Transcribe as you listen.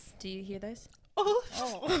Do you hear this?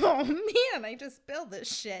 Oh man, I just spilled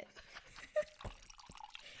this shit.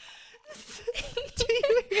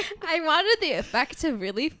 I wanted the effect to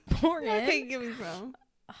really pour in. Okay, give me some.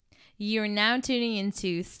 You're now tuning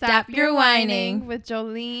into Stop Your Whining with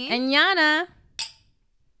Jolene and Yana.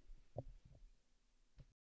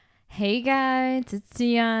 Hey guys, it's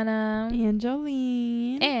Yana. and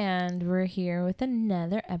Jolene. And we're here with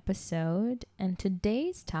another episode. And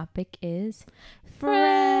today's topic is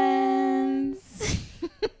friends.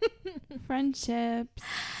 Friendships.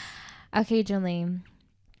 Okay, Jolene.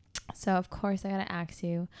 So, of course, I gotta ask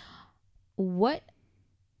you,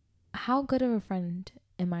 how good of a friend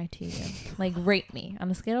am I to you? Like, rate me on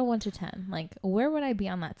a scale of 1 to 10. Like, where would I be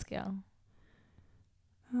on that scale?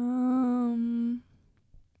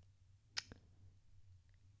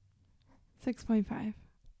 6.5.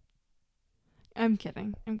 I'm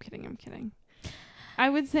kidding. I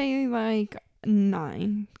would say like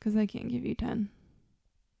 9 because I can't give you 10.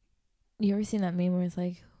 You ever seen that meme where it's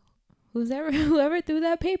like, whoever threw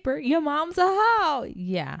that paper, your mom's a hoe?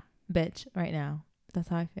 Yeah, bitch, right now. That's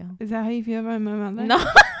how I feel. Is that how you feel about my mother? No.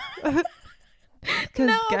 No,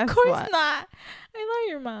 guess of course what? not. I love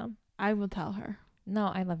your mom. I will tell her. No,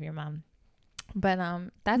 I love your mom. But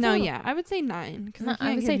that's no, yeah, I would say 9 because No, I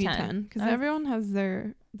can't would give say you 10. 10 because everyone has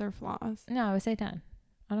their flaws. No, I would say 10.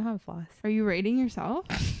 I don't have flaws. Are you rating yourself?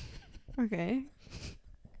 Okay.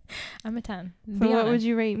 I'm a 10. So what would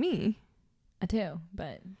you rate me? A 2,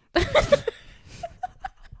 but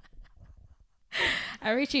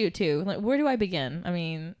I rate you a 2. Like, where do I begin? I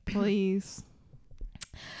mean, Please.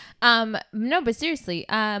 no, but seriously,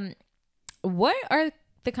 what are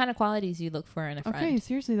the kind of qualities you look for in a friend? Okay,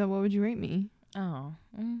 seriously though, what would you rate me? Oh,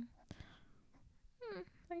 I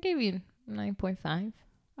gave you 9.5.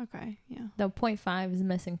 Okay, yeah. The 0.5 is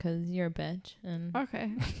missing because you're a bitch, and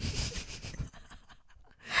Okay.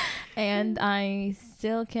 and I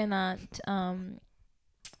still cannot.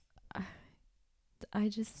 I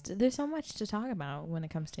just there's so much to talk about when it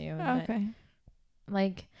comes to you. Okay. But,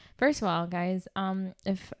 like, first of all, guys,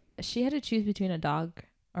 if she had to choose between a dog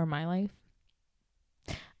or my life,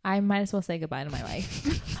 I might as well say goodbye to my life.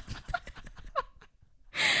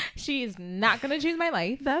 She is not gonna choose my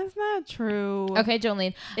life. That's not true. Okay,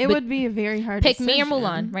 Jolene. It would be a very hard Pick decision. me or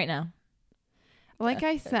Mulan right now. Like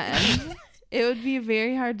I said, it would be a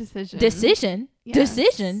very hard decision. Decision? Yes.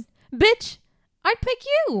 Decision? Bitch, I'd pick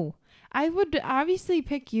you. I would obviously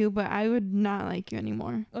pick you, but I would not like you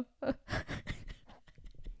anymore.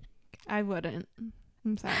 I wouldn't.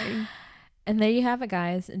 I'm sorry. And there you have it,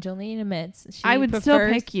 guys. Jolene admits I would still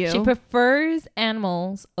pick you. She prefers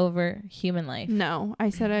animals over human life. No, I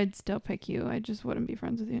said I'd still pick you. I just wouldn't be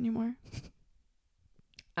friends with you anymore.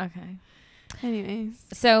 Okay. Anyways.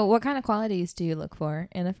 So what kind of qualities do you look for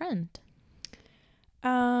in a friend?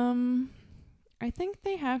 I think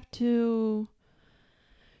they have to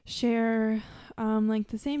share like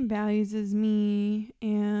the same values as me,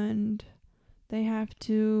 and they have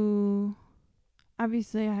to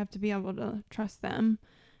obviously I have to be able to trust them,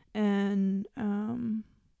 and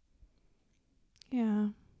yeah,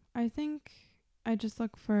 I think I just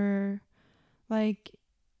look for, like,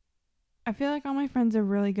 I feel like all my friends are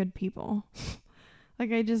really good people.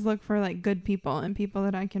 Like, I just look for like good people and people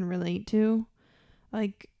that I can relate to.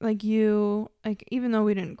 Like you, like, even though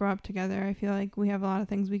we didn't grow up together, I feel like we have a lot of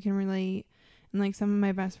things we can relate. And like some of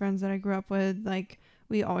my best friends that I grew up with, like,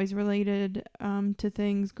 we always related to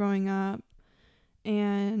things growing up.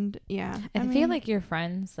 And yeah, I feel like your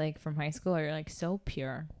friends, like, from high school are like so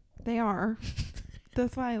pure. They are.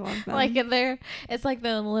 That's why I love them. Like, it's like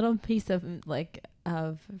the little piece of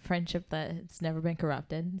friendship that's never been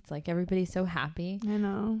corrupted. It's like everybody's so happy. I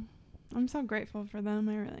know. I'm so grateful for them.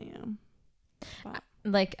 I really am. But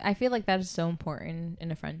Like, I feel like that is so important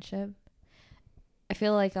in a friendship. I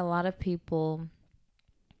feel like a lot of people,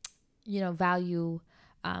 value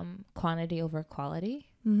quantity over quality.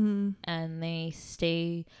 mm-hmm. And they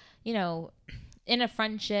stay, in a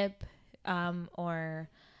friendship or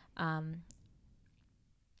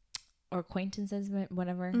acquaintances,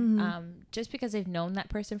 whatever, just because they've known that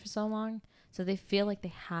person for so long. So they feel like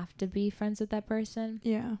they have to be friends with that person.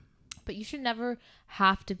 Yeah. But you should never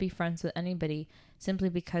have to be friends with anybody simply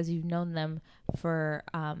because you've known them for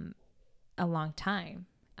a long time.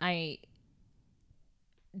 That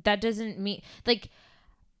doesn't mean, like,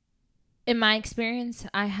 in my experience,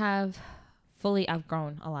 I have fully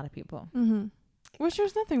outgrown a lot of people. Mm-hmm. Which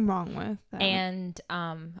there's nothing wrong with that. And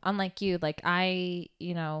unlike you, like, I,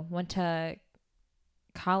 went to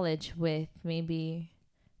college with maybe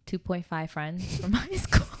 2.5 friends from high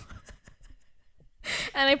school.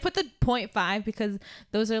 And I put the 0.5 because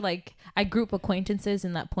those are like, I group acquaintances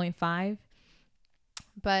in that 0.5.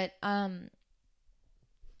 But I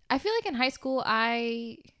feel like in high school,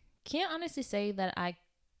 I can't honestly say that I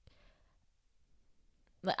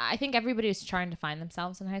think everybody was trying to find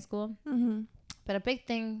themselves in high school. Mm-hmm. But a big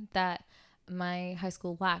thing that my high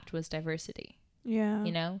school lacked was diversity. Yeah.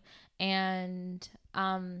 You know? And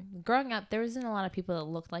growing up, there wasn't a lot of people that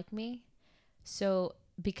looked like me. So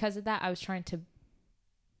because of that, I was trying to,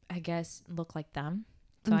 I guess, look like them.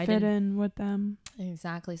 So and I fit didn't in with them.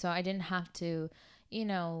 exactly. So I didn't have to, you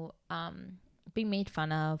know, be made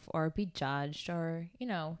fun of or be judged or, you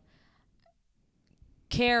know,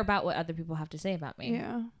 care about what other people have to say about me.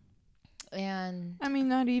 Yeah. And I mean,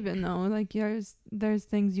 not even though. Like, there's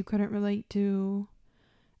things you couldn't relate to.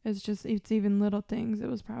 It's even little things. It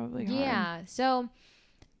was probably hard. yeah. So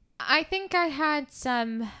I think I had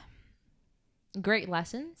some great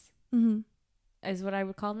lessons, Mm-hmm. is what I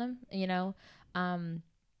would call them, you know,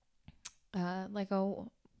 like a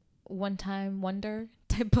one-time wonder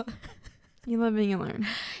type of. You live and you learn.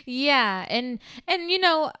 Yeah. And, you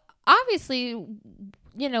know, obviously,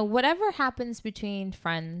 you know, whatever happens between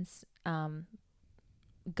friends,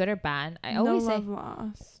 good or bad, I always say, love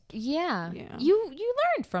lost. yeah, Yeah. you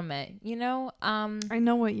learn from it, you know. I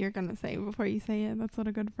know what you're gonna say before you say it. That's what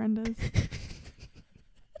a good friend is.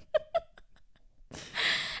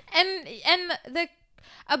 and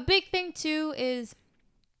a big thing too is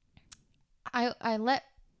I let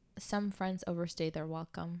some friends overstay their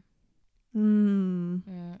welcome. You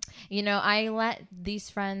know, I let these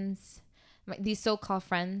friends, these so-called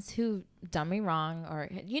friends who done me wrong or,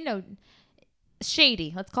 you know,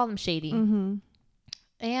 shady, let's call them shady. Mm-hmm.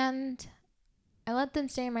 And I let them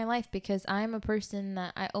stay in my life because I'm a person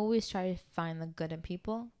that I always try to find the good in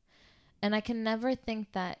people. And I can never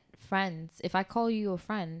think that friends, if I call you a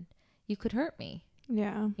friend, you could hurt me.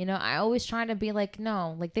 Yeah. You know, I always try to be like,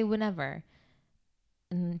 no, like they would never.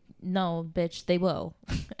 No, bitch, they will.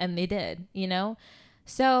 And they did, you know?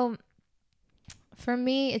 So for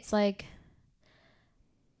me, it's like,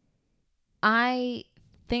 I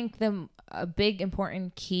think a big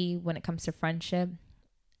important key when it comes to friendship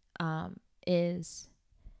is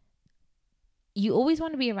you always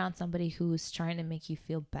want to be around somebody who's trying to make you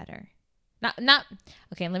feel better. Not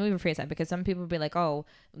okay, let me rephrase that, because some people will be like, oh,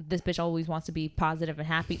 this bitch always wants to be positive and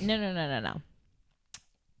happy. No.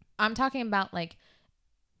 I'm talking about like,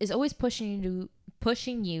 is always pushing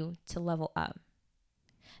you to level up.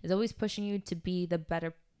 Is always pushing you to be a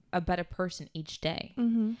better person each day.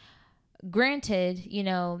 Mm-hmm. Granted, you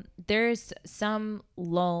know, there's some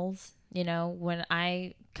lulls, you know, when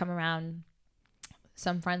I come around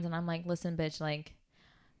some friends and I'm like, listen, bitch, like,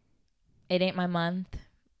 it ain't my month.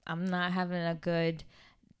 I'm not having a good,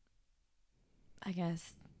 I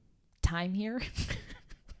guess, time here.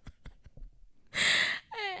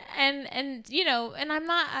 and you know, and I'm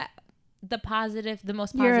not the most positive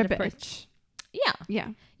You're a person. bitch. Yeah. Yeah.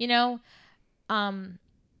 You know, and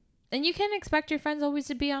you can expect your friends always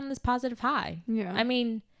to be on this positive high. Yeah. I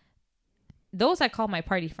mean, those I call my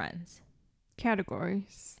party friends.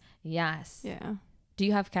 Categories. Yes. Yeah. Do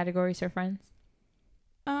you have categories for friends?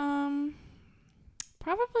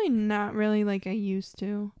 Probably not really like I used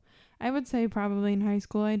to. I would say probably in high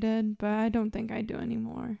school I did, but I don't think I do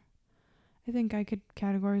anymore. I think I could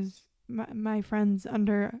categorize my friends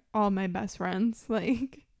under all my best friends.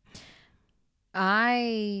 Like,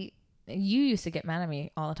 you used to get mad at me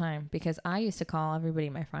all the time because I used to call everybody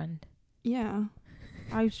my friend. yeah.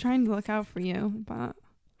 I was trying to look out for you, but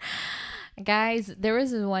guys, there was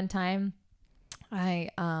this one time I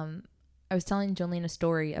was telling Jolene a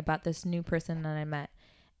story about this new person that I met,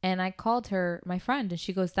 and I called her my friend, and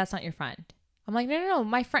she goes, "That's not your friend." I'm like, no,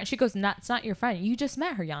 my friend. She goes, "It's not your friend. You just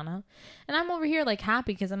met her, Yana." And I'm over here like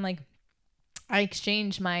happy because I'm like, I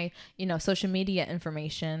exchanged my, you know, social media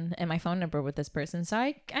information and my phone number with this person, so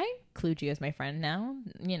I include you as my friend now,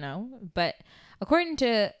 you know. But according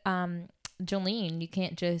to Jolene, you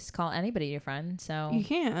can't just call anybody your friend. So you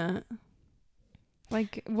can't.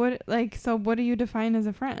 Like, what? Like, so what do you define as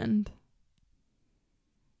a friend?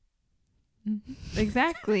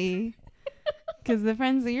 Exactly. Because the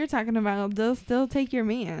friends that you're talking about, they'll still take your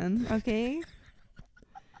man, okay?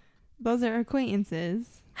 Those are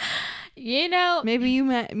acquaintances. You know, Maybe you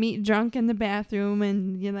meet drunk in the bathroom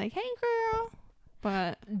and you're like, "Hey, girl,"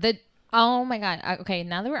 but oh my god. Okay,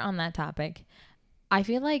 now that we're on that topic, I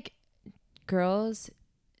feel like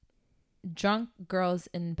drunk girls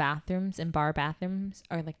in bathrooms, in bar bathrooms,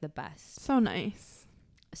 are like the best. so nice.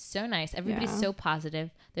 So nice. Everybody's Yeah. so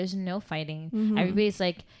positive. There's no fighting. Mhm. Everybody's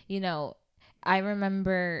like, you know, I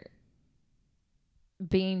remember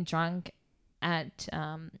being drunk at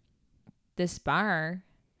this bar.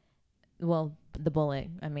 Well, the Bullet.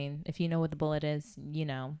 I mean, if you know what the Bullet is, you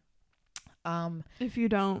know. If you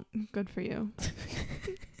don't, good for you.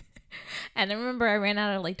 And I remember I ran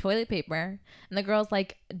out of like toilet paper, and the girl's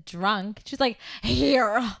like drunk. She's like,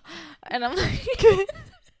 "Here," and I'm like,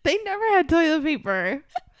 They never had toilet paper.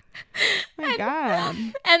 My God.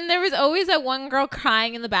 And there was always that one girl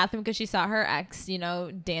crying in the bathroom because she saw her ex, you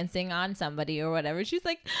know, dancing on somebody or whatever. She's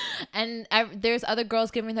like, and there's other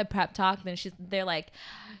girls giving the pep talk. Then they're like,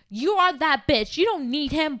 "You are that bitch. You don't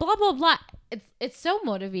need him." Blah blah blah. It's so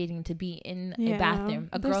motivating to be in a bathroom,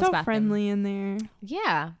 a They're girl's so bathroom. friendly in there.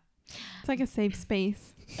 Yeah. It's like a safe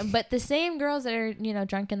space. But the same girls that are, you know,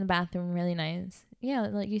 drunk in the bathroom, really nice. Yeah,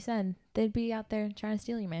 like you said, they'd be out there trying to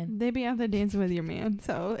steal you, man. They'd be out there dancing with your man.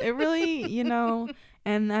 So it really, you know,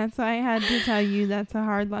 and that's why I had to tell you that's a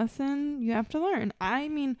hard lesson you have to learn. I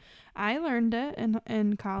mean, I learned it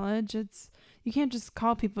in college. You can't just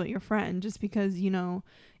call people your friend just because, you know,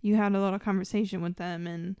 you had a little conversation with them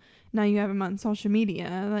and now you have them on social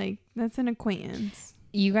media. Like, that's an acquaintance.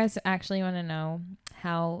 You guys actually want to know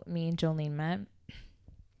how me and Jolene met?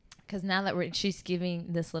 Because now that she's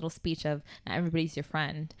giving this little speech of not everybody's your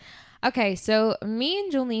friend. Okay, so me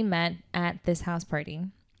and Jolene met at this house party.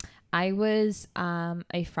 I was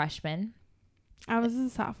a freshman. I was a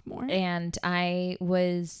sophomore. And I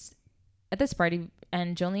was at this party,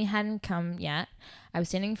 and Jolene hadn't come yet. I was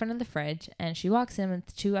standing in front of the fridge, and she walks in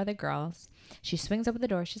with 2 other girls. She swings up at the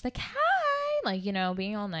door. She's like, "Hi," like, you know,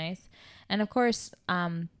 being all nice. And of course,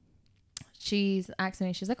 she's asking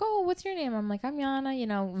me, she's like, "Oh, what's your name?" I'm like, "I'm Yana." You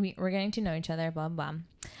know, we're getting to know each other, blah, blah.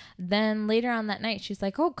 Then later on that night, she's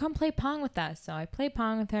like, "Oh, come play Pong with us." So I played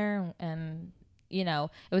Pong with her, and, you know,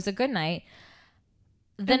 it was a good night.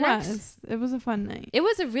 It was a fun night. It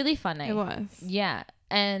was a really fun night. It was. Yeah.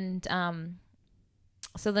 And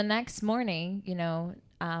so the next morning, you know,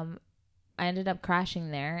 I ended up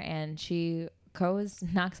crashing there, and she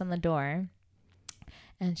knocks on the door.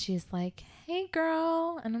 And she's like, "Hey,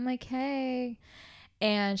 girl." And I'm like, "Hey."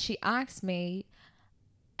 And she asks me,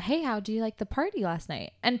 "Hey, how do you like the party last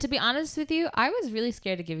night?" And to be honest with you, I was really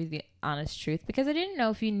scared to give you the honest truth because I didn't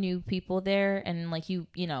know if you knew people there and like you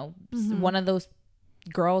know, one of those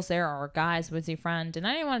girls there or guys was your friend. And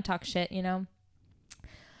I didn't want to talk shit, you know.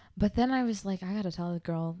 But then I was like, I got to tell the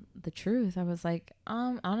girl the truth. I was like,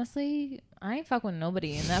 honestly, I ain't fuck with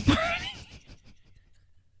nobody in that party.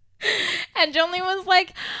 And Jolene was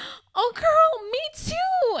like, "Oh, girl, me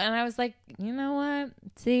too." And I was like, you know what?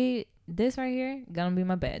 See, this right here, gonna be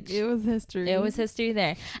my bitch. It was history. It was history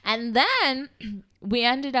there. And then we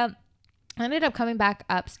ended up coming back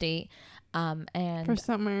upstate. And for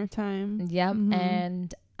summertime. Yep. Mm-hmm.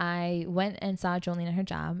 And I went and saw Jolene at her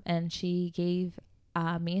job, and she gave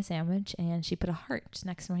me a sandwich, and she put a heart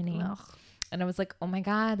next to my name. Ugh. And I was like, "Oh my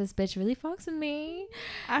God, this bitch really fucks with me."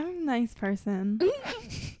 I'm a nice person.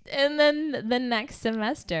 And then the next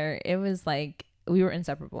semester, it was like we were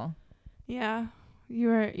inseparable. Yeah. You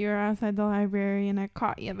were outside the library, and I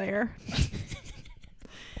caught you there.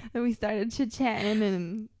 And we started chit-chatting,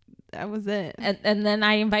 and that was it. And then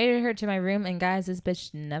I invited her to my room, and guys, this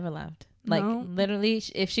bitch never left. Like, literally,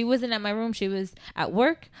 if she wasn't at my room, she was at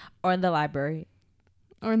work or in the library.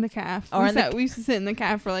 Or in the caf. We used to sit in the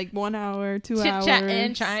caf for like 1 hour, 2 hours.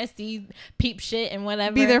 Chit-chatting, trying to see peep shit and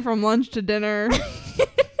whatever. Be there from lunch to dinner.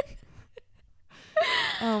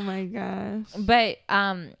 Oh my gosh. But,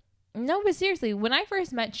 no, but seriously, when I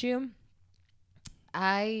first met you,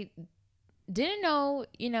 I didn't know,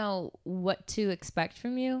 you know, what to expect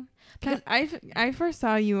from you. Because I first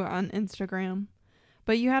saw you on Instagram,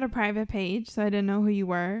 but you had a private page, so I didn't know who you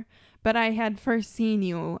were. But I had first seen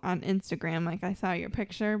you on Instagram. Like, I saw your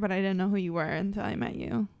picture, but I didn't know who you were until I met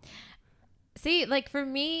you. See, like, for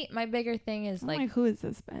me, my bigger thing is, like, who is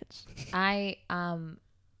this bitch? I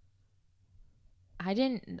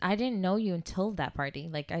didn't know you until that party.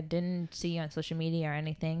 Like, I didn't see you on social media or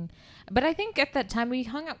anything. But I think at that time we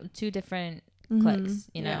hung out with 2 different cliques,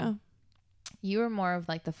 you know. Yeah. You were more of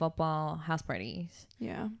like the football house parties.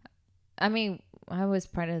 Yeah. I mean, I was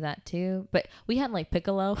part of that too, but we had like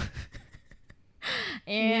Piccolo.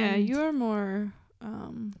 And yeah, you were more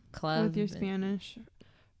club with your Spanish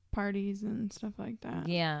parties and stuff like that.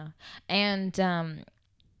 Yeah. And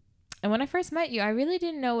when I first met you, I really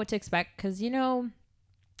didn't know what to expect because, you know,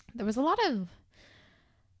 there was a lot of,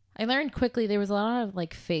 I learned quickly there was a lot of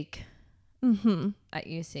like fake at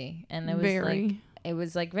UC, and it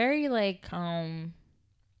was very like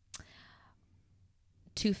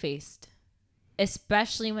two-faced,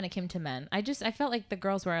 especially when it came to men. I felt like the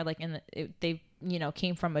girls were like they you know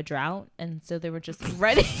came from a drought, and so they were just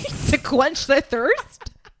ready to quench their thirst.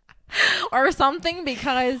 or something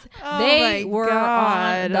because Oh they my were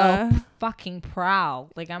God. on the fucking prowl.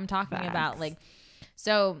 Like I'm talking about Facts. like,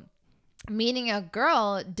 so meeting a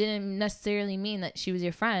girl didn't necessarily mean that she was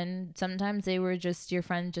your friend. Sometimes they were just your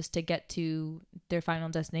friend just to get to their final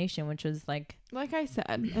destination, which was like I said,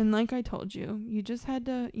 and like I told you, you just had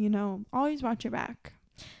to, always watch your back.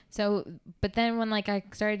 so. But then when like I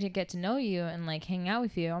started to get to know you and like hang out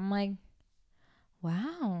with you, I'm like,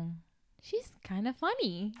 wow, she's kind of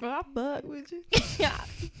funny. Well, I fuck with you. Yeah,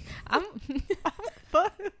 I'm.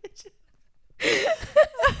 Fuck with you.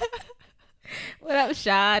 What up,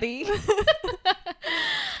 Shotty?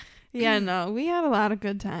 Yeah, no, we had a lot of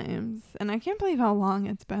good times, and I can't believe how long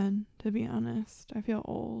it's been. To be honest, I feel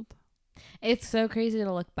old. It's so crazy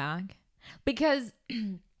to look back because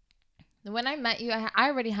when I met you, I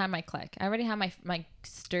already had my clique. I already had my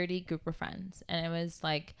sturdy group of friends, and it was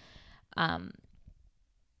like, I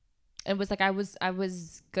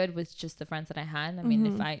was good with just the friends that I had. I mean,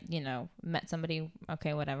 if I met somebody,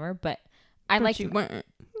 okay, whatever. But You weren't,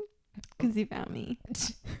 because you found me,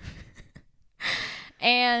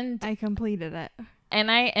 and I completed it. and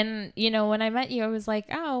when I met you, I was like,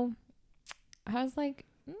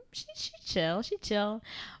 she chill.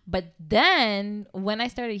 But then when I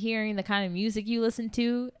started hearing the kind of music you listen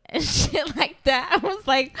to and shit like that, I was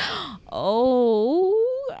like,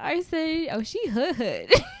 she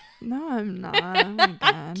hood. No, I'm not. Oh my God.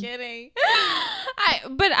 I'm kidding.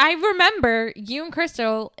 But I remember you and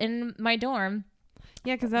Crystal in my dorm.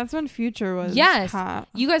 Yeah, because that's when Future was hot.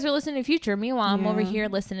 You guys were listening to Future. Meanwhile, I'm over Yeah. here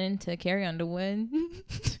listening to Carrie Underwood.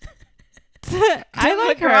 I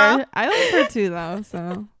like her. I like her too, though.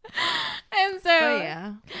 So. And so,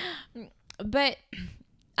 yeah. but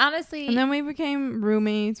honestly, And then we became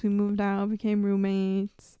roommates. We moved out, became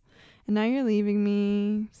roommates, and now you're leaving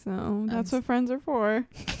me. So that's what friends are for.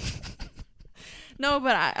 No,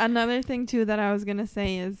 but another thing too that I was gonna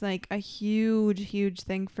say is like a huge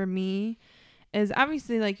thing for me is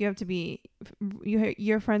obviously like you have to be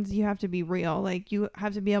your friends. You have to be real. Like you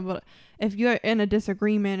have to be able to, if you're in a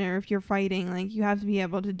disagreement or if you're fighting, like you have to be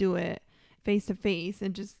able to do it face to face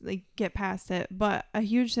and just like get past it. But a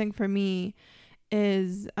huge thing for me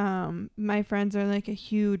is my friends are like a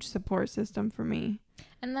huge support system for me.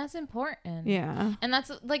 and that's important. Yeah. And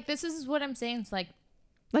that's like, this is what I'm saying. It's Like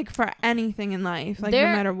for anything in life, like There-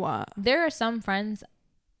 no matter what. there are some friends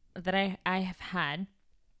that I have had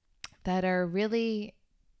that are really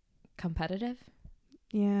competitive.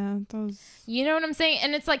 Yeah, those You know what I'm saying?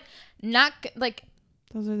 And it's like not like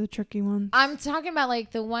are the tricky ones. I'm talking about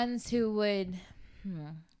like the ones who would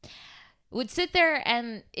sit there,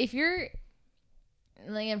 and if you're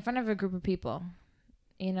like in front of a group of people,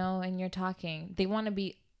 and you're talking, they want to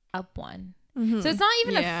be up one. Mhm. So it's not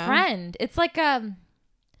even Yeah. a friend. It's like a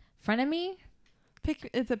frenemy.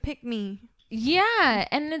 It's a pick me. Yeah,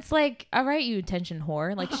 and it's like, all right, you attention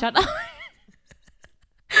whore, like shut up.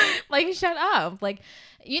 Like shut up. Like,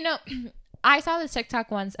 I saw this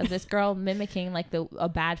TikTok once of this girl mimicking like a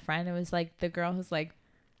bad friend. It was like the girl who's like,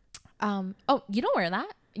 oh, you don't wear that.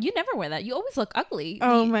 You never wear that. You always look ugly.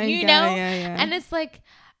 Oh my you God, know? yeah. And it's like,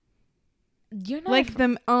 you're not like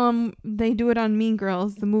them they do it on Mean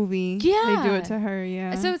Girls, the movie. Yeah. They do it to her,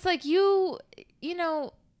 yeah. So it's like you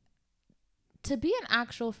know, to be an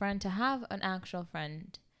actual friend, to have an actual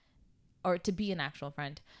friend, or to be an actual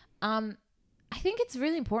friend, I think it's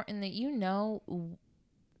really important that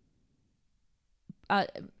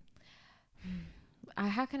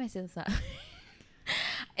how can I say this?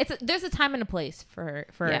 There's a time and a place for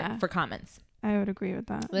comments. I would agree with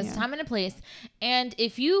that. There's a time and a place, and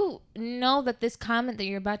if you know that this comment that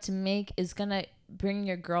you're about to make is gonna bring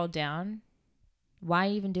your girl down, why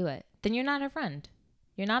even do it? Then you're not her friend.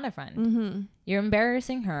 You're not a friend. Mm-hmm. You're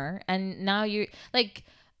embarrassing her, and now you're like,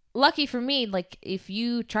 lucky for me, like if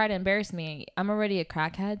you try to embarrass me, I'm already a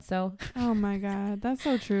crackhead, so Oh my God, that's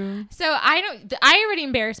so true. so I already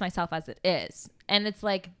embarrass myself as it is, and it's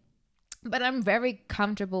like, but I'm very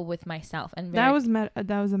comfortable with myself, and That was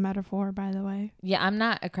a metaphor, by the way. yeah, I'm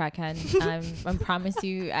not a crackhead. I promise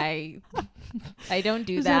you, I don't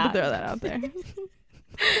do Just that. had to throw that out there.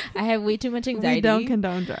 I have way too much anxiety. We don't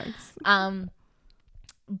condone drugs.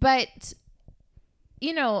 But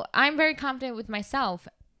I'm very confident with myself.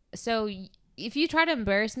 So if you try to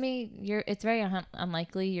embarrass me, it's very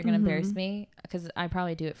unlikely you're going to embarrass me, because I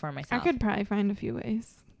probably do it for myself. I could probably find a few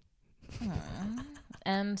ways.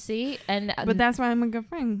 And see, and But that's why I'm a good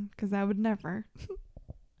friend, because I would never.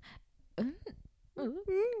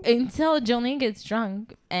 until Jolene gets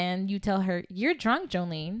drunk and you tell her, you're drunk,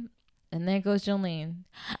 Jolene. And there goes Jolene.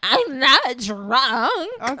 I'm not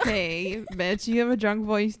drunk. Okay, bitch, you have a drunk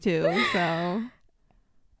voice too, so.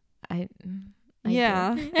 I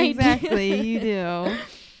Yeah, do. I exactly. do. You do.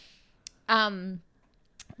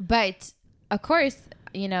 But of course,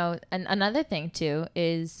 another thing too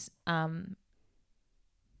is, and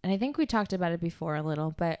I think we talked about it before a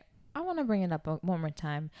little, but I want to bring it up one more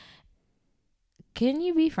time. Can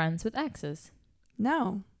you be friends with exes?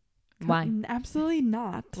 No. Why? Absolutely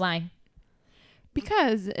not. Why?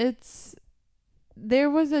 Because there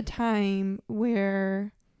was a time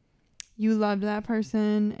where you loved that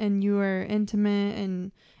person and you were intimate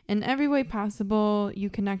and in every way possible you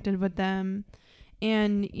connected with them,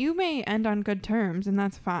 and you may end on good terms and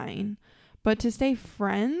that's fine, but to stay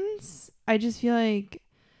friends, I just feel like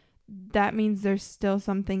that means there's still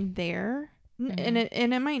something there. Mm-hmm.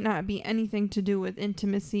 And it might not be anything to do with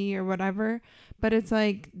intimacy or whatever, but it's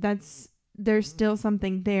like there's still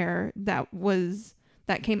something there that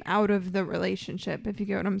came out of the relationship, if you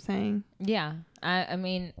get what I'm saying. Yeah. I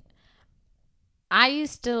mean, I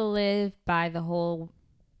used to live by the whole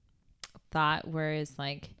thought where it's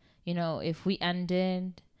like, if we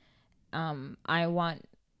ended, I want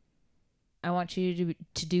you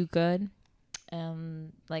to do good.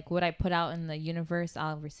 Like what I put out in the universe,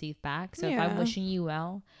 I'll receive back. So if I'm wishing you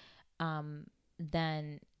well,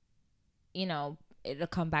 then, it'll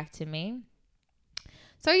come back to me.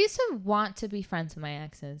 So I used to want to be friends with my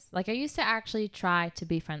exes. Like I used to actually try to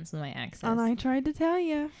be friends with my exes. And I tried to tell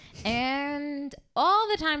you. And all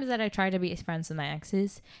the times that I tried to be friends with my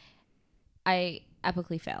exes, I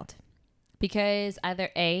epically failed. Because either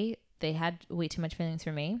A, they had way too much feelings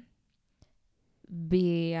for me.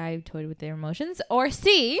 B, I toyed with their emotions. Or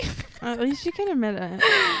C. At least you can admit it.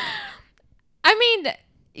 I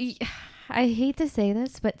mean, I hate to say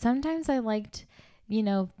this, but sometimes I liked, it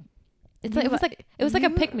was like a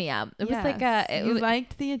pick me up. It was like you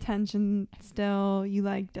liked the attention still. You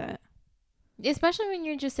liked it. Especially when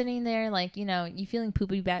you're just sitting there, like, you feeling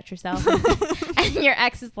poopy about yourself. And your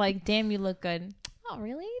ex is like, damn, you look good. Oh,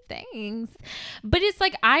 really? Thanks. But it's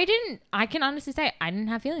like, I can honestly say I didn't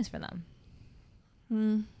have feelings for them.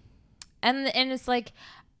 And it's like,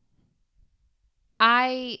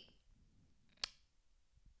 I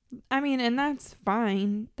mean, and that's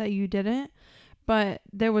fine that you didn't, but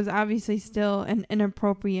there was obviously still an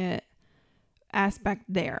inappropriate aspect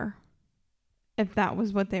there, if that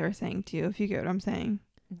was what they were saying to you, if you get what I'm saying.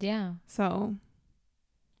 Yeah. So.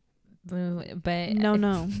 But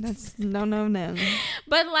no. That's no.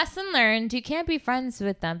 But lesson learned, you can't be friends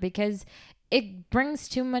with them because it brings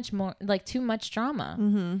too much drama.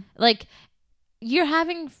 Mm-hmm. Like, you're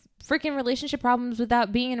having freaking relationship problems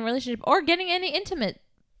without being in a relationship or getting any intimate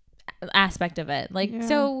aspect of it. Like,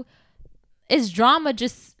 So is drama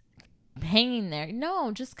just hanging there?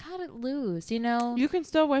 No, just cut it loose, You can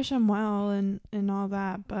still wish them well and all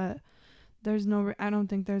that, but I don't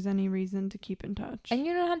think there's any reason to keep in touch. And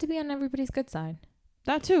you don't have to be on everybody's good side.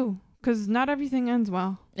 That too, because not everything ends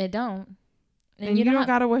well. It don't. And you don't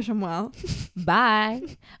gotta wish them well.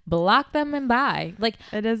 Bye. Block them and bye. Like,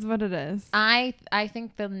 it is what it is. I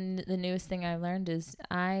think the newest thing I learned is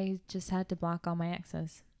I just had to block all my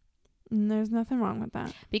exes. And there's nothing wrong with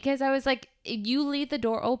that. Because I was like, you leave the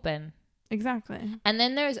door open. Exactly. And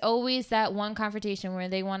then there's always that one confrontation where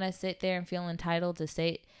they want to sit there and feel entitled to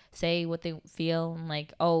say what they feel, and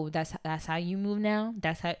like, oh, that's how you move now.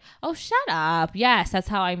 Oh, shut up. Yes, that's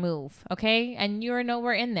how I move. Okay, and you're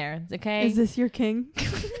nowhere in there. Okay, is this your king?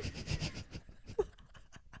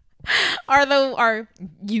 Are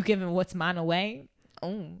you giving what's mine away?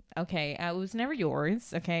 Oh, okay. It was never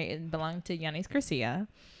yours. Okay, it belonged to Yanis Garcia.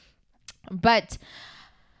 But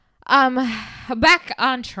back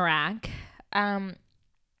on track.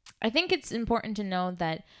 I think it's important to know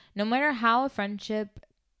that no matter how a friendship,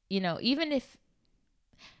 no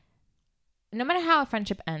matter how a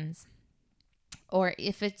friendship ends, or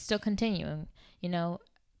if it's still continuing,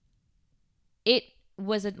 it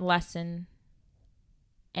was a lesson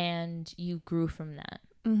and you grew from that.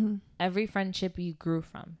 Mm-hmm. Every friendship you grew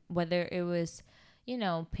from, whether it was,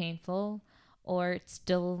 painful or it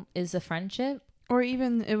still is a friendship. Or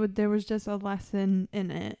even there was just a lesson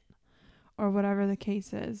in it, or whatever the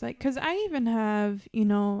case is. Like, cause I even have,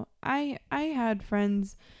 I had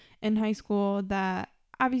friends in high school that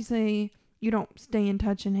obviously you don't stay in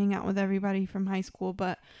touch and hang out with everybody from high school,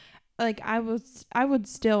 but like I would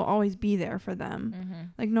still always be there for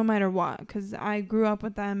them, like no matter what, cause I grew up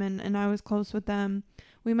with them and I was close with them.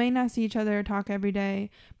 We may not see each other or talk every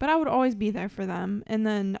day, but I would always be there for them. And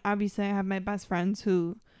then obviously I have my best friends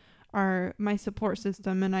who are my support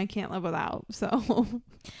system and I can't live without. So,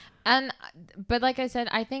 but like I said,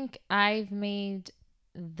 I think I've made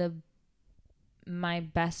my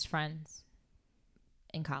best friends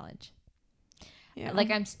in college. Yeah.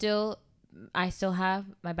 Like I still have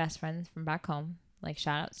my best friends from back home. Like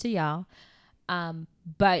shout outs to y'all.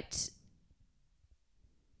 But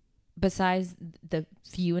besides the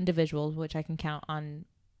few individuals, which I can count on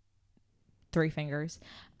 3 fingers,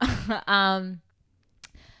 I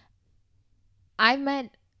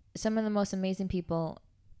met some of the most amazing people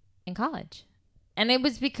in college. And it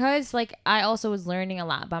was because like I also was learning a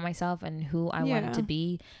lot about myself and who I wanted to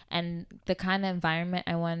be and the kind of environment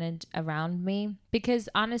I wanted around me. Because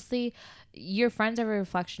honestly, your friends are a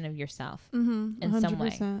reflection of yourself in some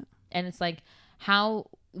way. And it's like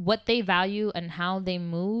what they value and how they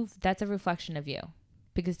move, that's a reflection of you.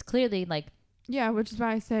 Because clearly like which is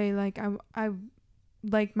why I say like I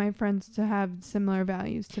like my friends to have similar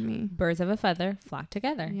values to me. Birds of a feather flock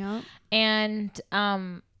together. Yeah. And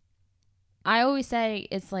I always say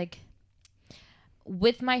it's like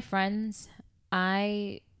with my friends,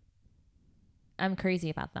 I'm crazy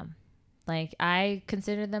about them. Like I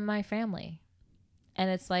consider them my family. And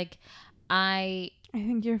it's like I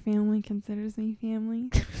think your family considers me family.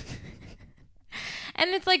 And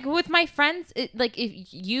it's like with my friends, like if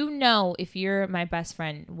you're my best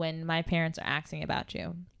friend when my parents are asking about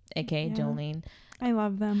you, aka Jolene. I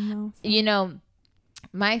love them though. So. You know,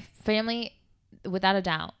 my family, without a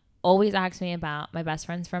doubt, always asks me about my best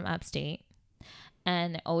friends from upstate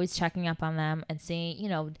and always checking up on them and seeing, you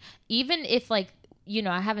know, even if like, you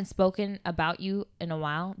know, I haven't spoken about you in a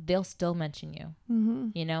while, they'll still mention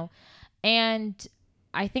you, you know? And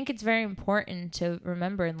I think it's very important to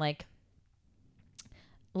remember, like,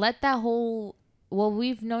 let that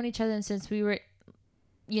we've known each other since we were,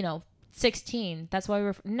 you know, 16. That's why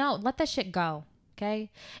let that shit go.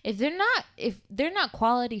 Okay. If they're not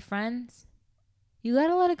quality friends, you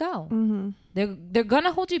gotta let it go. They're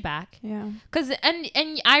gonna hold you back. Yeah. Cause and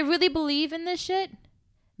I really believe in this shit.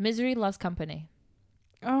 Misery loves company.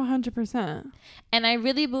 Oh, 100%. And I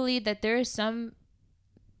really believe that there is some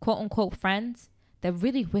quote unquote friends that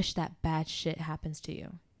really wish that bad shit happens to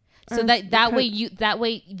you. So that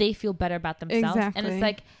way they feel better about themselves. Exactly. And it's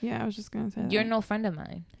like, I was just gonna say you're no friend of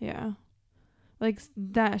mine. Yeah. Like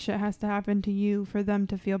that shit has to happen to you for them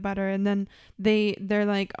to feel better, and then they're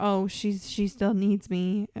like, oh, she still needs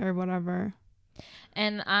me or whatever.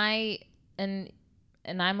 And I'm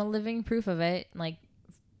a living proof of it. Like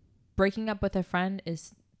breaking up with a friend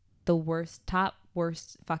is the worst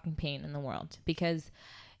fucking pain in the world, because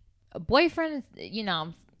a boyfriend, you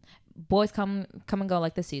know, boys come and go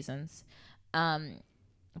like the seasons,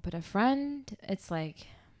 but a friend, it's like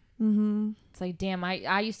it's like, damn,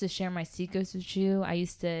 I used to share my secrets with you, I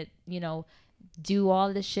used to, you know, do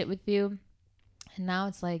all this shit with you, and now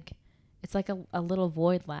it's like a little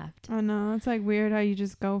void left. I know, it's like weird how you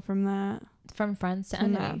just go from friends to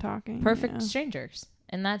enemy, not talking, perfect strangers,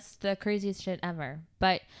 and that's the craziest shit ever.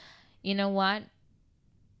 But you know what,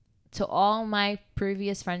 to all my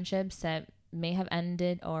previous friendships that may have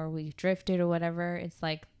ended or we've drifted or whatever, it's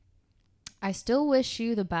like I still wish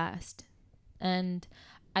you the best, and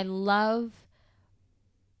I love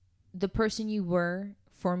the person you were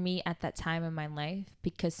for me at that time in my life,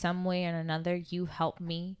 because some way or another you helped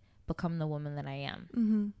me become the woman that I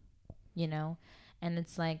am. You know, and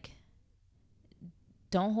it's like,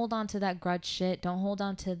 don't hold on to that grudge shit. Don't hold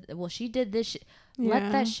on to, well, she did this shit.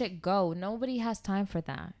 Let that shit go. Nobody has time for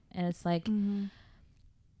that. And it's like,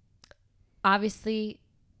 obviously,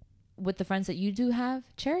 with the friends that you do have,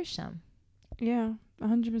 cherish them. Yeah,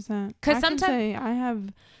 100%. Because sometimes I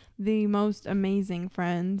have the most amazing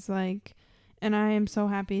friends, like, and I am so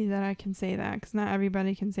happy that I can say that, because not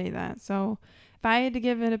everybody can say that. So if I had to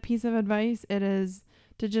give it a piece of advice, it is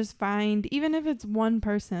to just find, even if it's one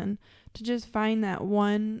person, to just find that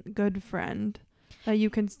one good friend that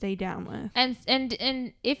you can stay down with.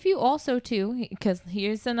 And if you also too, because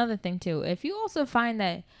here's another thing too, if you also find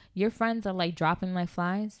that your friends are like dropping like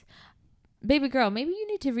flies, baby girl, maybe you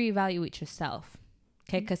need to reevaluate yourself.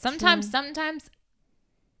 Okay, because sometimes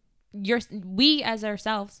we as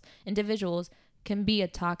ourselves, individuals, can be a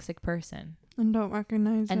toxic person and don't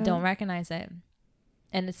recognize it.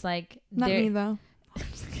 And it's like, not me though.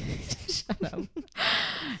 Shut up.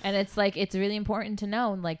 And it's like, it's really important to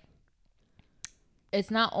know, like, it's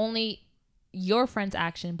not only your friend's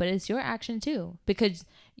action, but it's your action too, because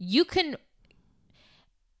you can,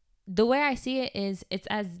 the way I see it is, it's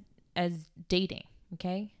as dating.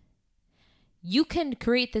 Okay, you can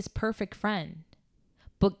create this perfect friend,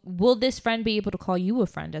 but will this friend be able to call you a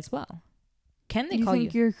friend as well? Can they call you? You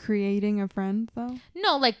think you're creating a friend though?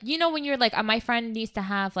 No, like, you know, when you're like, my friend needs to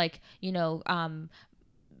have, like, you know,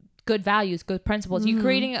 good values, good principles. You're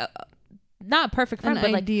creating not a perfect friend,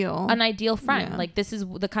 but like an ideal friend. Yeah. Like, this is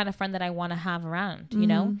the kind of friend that I want to have around, you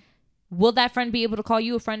know? will that friend be able to call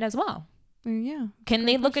you a friend as well? Yeah. Can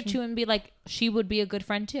they look at question. you and be like, she would be a good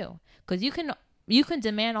friend too? Because you can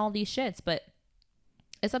demand all these shits, but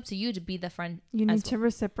it's up to you to be the friend. You need to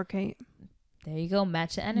reciprocate. There you go.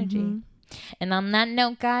 Match the energy. Mm-hmm. And on that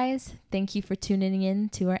note, guys, thank you for tuning in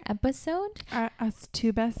to our episode. Us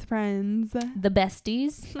two best friends. The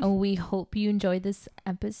besties. We hope you enjoyed this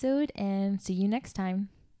episode and see you next time.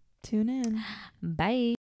 Tune in.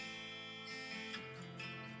 Bye.